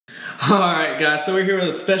All right, guys, so we're here with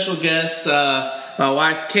a special guest, my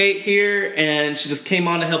wife Kate here, and she just came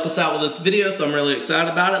on to help us out with this video, so I'm really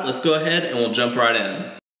excited about it. Let's go ahead and we'll jump right in.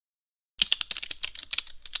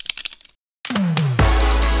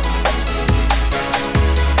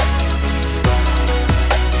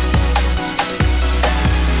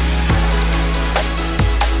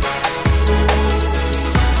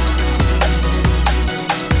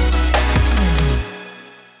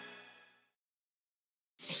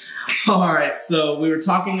 All right, so we were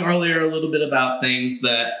talking earlier a little bit about things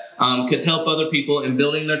that could help other people in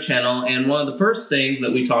building their channel, and one of the first things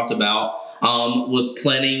that we talked about was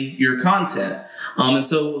planning your content. And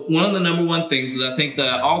so one of the number one things that I think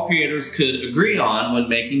that all creators could agree on when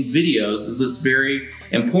making videos is it's very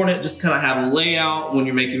important just kind of have a layout when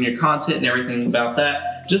you're making your content and everything about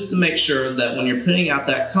that, just to make sure that when you're putting out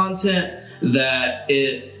that content that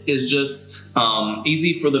it is just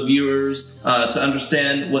easy for the viewers to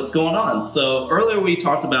understand what's going on. So earlier we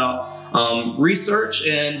talked about research,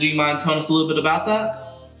 and do you mind telling us a little bit about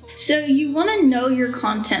that? So you want to know your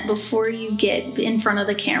content before you get in front of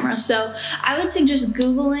the camera. So I would say just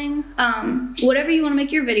Googling whatever you want to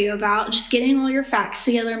make your video about, just getting all your facts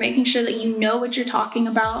together, making sure that you know what you're talking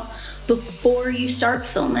about before you start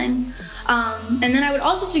filming. And then I would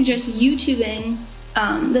also suggest YouTubing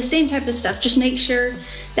the same type of stuff. Just make sure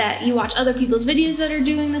that you watch other people's videos that are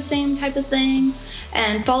doing the same type of thing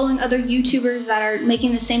and following other YouTubers that are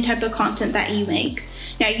making the same type of content that you make.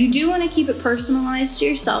 Now, you do want to keep it personalized to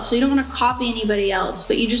yourself, so you don't want to copy anybody else,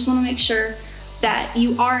 but you just want to make sure that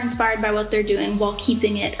you are inspired by what they're doing while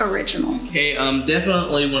keeping it original. Okay,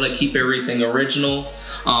 definitely want to keep everything original.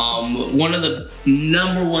 One of the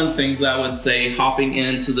number one things that I would say hopping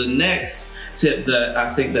into the next tip that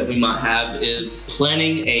I think that we might have is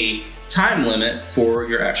planning a time limit for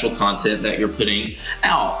your actual content that you're putting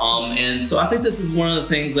out. And so I think this is one of the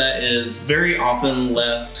things that is very often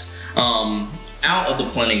left out of the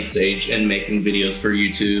planning stage in making videos for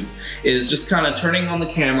YouTube, is just kind of turning on the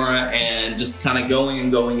camera and just kind of going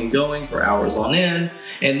and going and going for hours on end.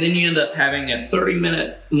 And then you end up having a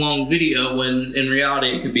 30-minute long video when in reality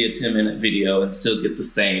it could be a 10-minute video and still get the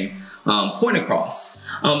same point across.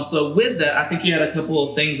 So with that, I think you had a couple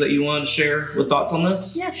of things that you wanted to share with thoughts on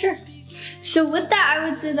this? Yeah, sure. So with that, I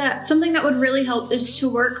would say that something that would really help is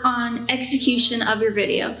to work on execution of your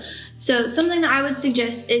video. So something that I would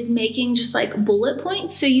suggest is making just like bullet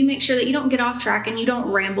points, so you make sure that you don't get off track and you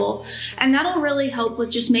don't ramble. And that'll really help with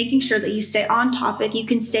just making sure that you stay on topic. You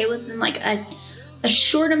can stay within like a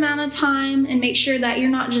short amount of time and make sure that you're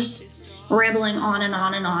not just rambling on and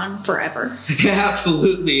on and on forever. Yeah,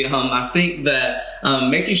 absolutely. I think that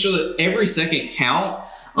making sure that every second count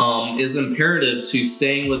is imperative to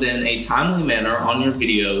staying within a timely manner on your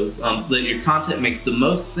videos so that your content makes the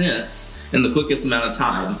most sense in the quickest amount of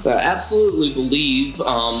time. But I absolutely believe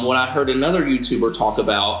what I heard another YouTuber talk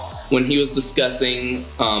about when he was discussing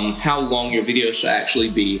how long your video should actually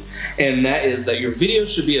be, and that is that your videos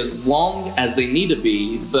should be as long as they need to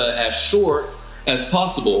be, but as short as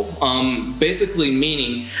possible. Basically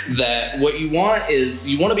meaning that what you want is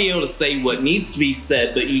you want to be able to say what needs to be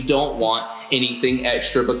said, but you don't want anything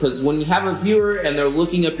extra, because when you have a viewer and they're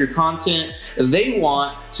looking up your content, they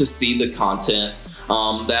want to see the content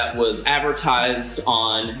that was advertised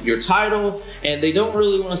on your title, and they don't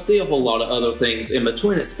really want to see a whole lot of other things in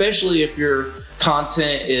between, especially if your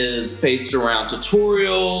content is based around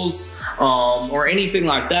tutorials or anything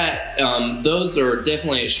like that. Those are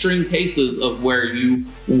definitely extreme cases of where you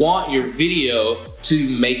want your video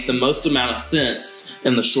to make the most amount of sense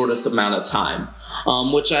in the shortest amount of time.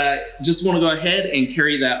 Which I just want to go ahead and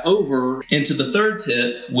carry that over into the third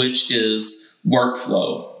tip, which is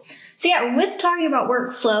workflow. So yeah, with talking about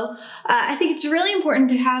workflow, I think it's really important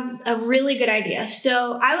to have a really good idea.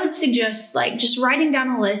 So I would suggest like just writing down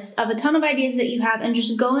a list of a ton of ideas that you have and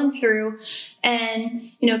just going through and,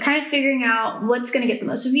 you know, kind of figuring out what's going to get the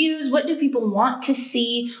most views, what do people want to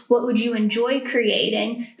see, what would you enjoy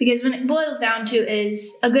creating, because when it boils down to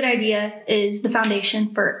is a good idea is the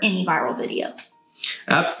foundation for any viral video.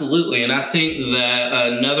 Absolutely, and I think that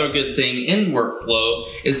another good thing in workflow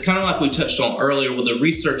is kind of like we touched on earlier with the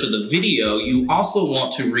research of the video. You also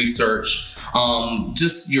want to research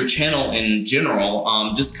just your channel in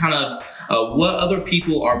general, just kind of what other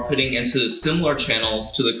people are putting into similar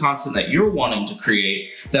channels to the content that you're wanting to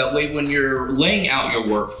create. That way, when you're laying out your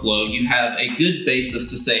workflow, you have a good basis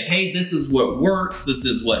to say, hey, this is what works, this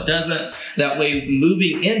is what doesn't. That way,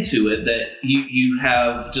 moving into it, that you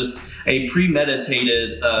have just a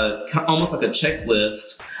premeditated, almost like a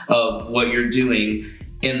checklist of what you're doing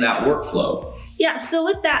in that workflow. Yeah, so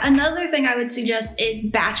with that, another thing I would suggest is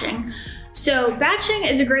batching. So batching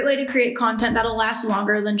is a great way to create content that'll last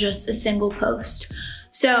longer than just a single post.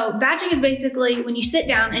 So batching is basically when you sit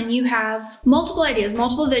down and you have multiple ideas,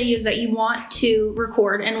 multiple videos that you want to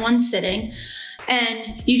record in one sitting,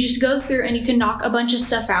 and you just go through and you can knock a bunch of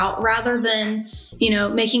stuff out rather than,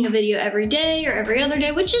 making a video every day or every other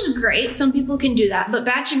day, which is great. Some people can do that, but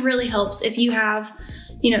batching really helps if you have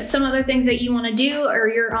some other things that you want to do, or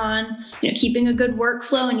you're on, keeping a good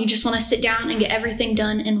workflow and you just want to sit down and get everything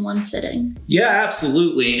done in one sitting. Yeah,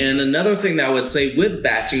 absolutely. And another thing that I would say with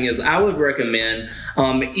batching is I would recommend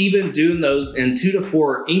even doing those in 2 to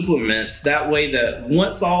 4 increments. That way that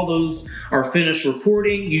once all those are finished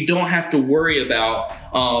recording, you don't have to worry about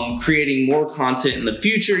creating more content in the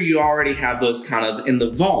future. You already have those kind of in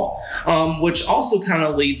the vault, which also kind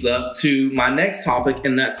of leads up to my next topic,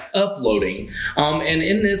 and that's uploading. And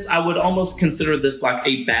in this, I would almost consider this like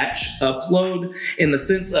a batch upload, in the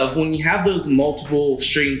sense of when you have those multiple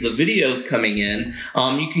streams of videos coming in,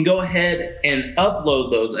 you can go ahead and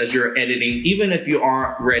upload those as you're editing, even if you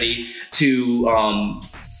aren't ready to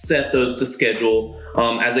set those to schedule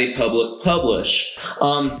as a public publish.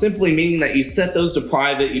 Simply meaning that you set those to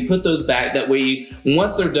private, you put those back, that way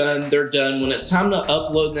once they're done, they're done. When it's time to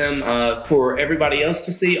upload them for everybody else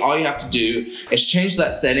to see, all you have to do is change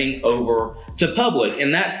that setting over to public,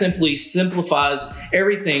 and that simply simplifies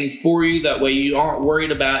everything for you. That way you aren't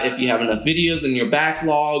worried about if you have enough videos in your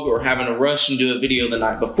backlog or having to rush and do a video the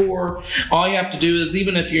night before. All you have to do is,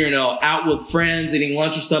 even if you're out with friends eating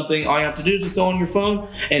lunch or something, all you have to do is just go on your phone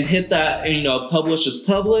and hit that publish as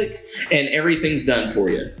public, and everything's done for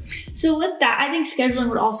you. So with that, I think scheduling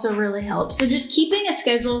would also really help. So just keeping a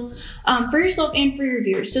schedule for yourself and for your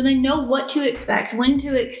viewers, so they know what to expect, when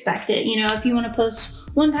to expect it. If you want to post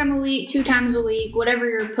 1 time a week, 2 times a week, whatever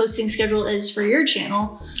your posting schedule is for your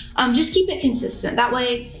channel, just keep it consistent. That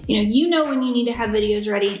way, you know when you need to have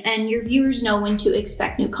videos ready, and your viewers know when to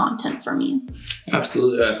expect new content from you.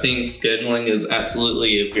 Absolutely. I think scheduling is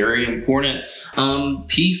absolutely a very important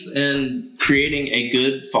piece in creating a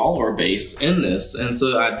good follower base in this. And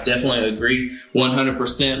so I definitely agree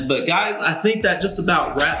 100%. But guys, I think that just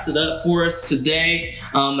about wraps it up for us today.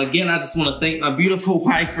 Again, I just want to thank my beautiful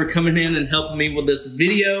wife for coming in and helping me with this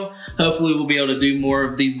video. Hopefully we'll be able to do more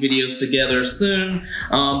of these videos together soon.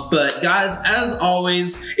 But guys, as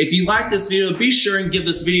always, if you like this video, be sure and give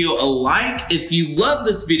this video a like. If you love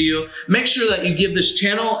this video, make sure that you give this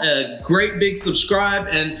channel a great big subscribe.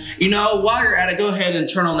 And while you're at it, go ahead and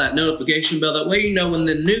turn on that notification bell. That way you know when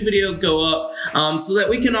the new videos go up, so that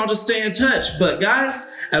we can all just stay in touch. But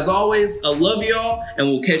guys, as always, I love y'all, and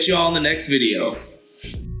we'll catch y'all in the next video.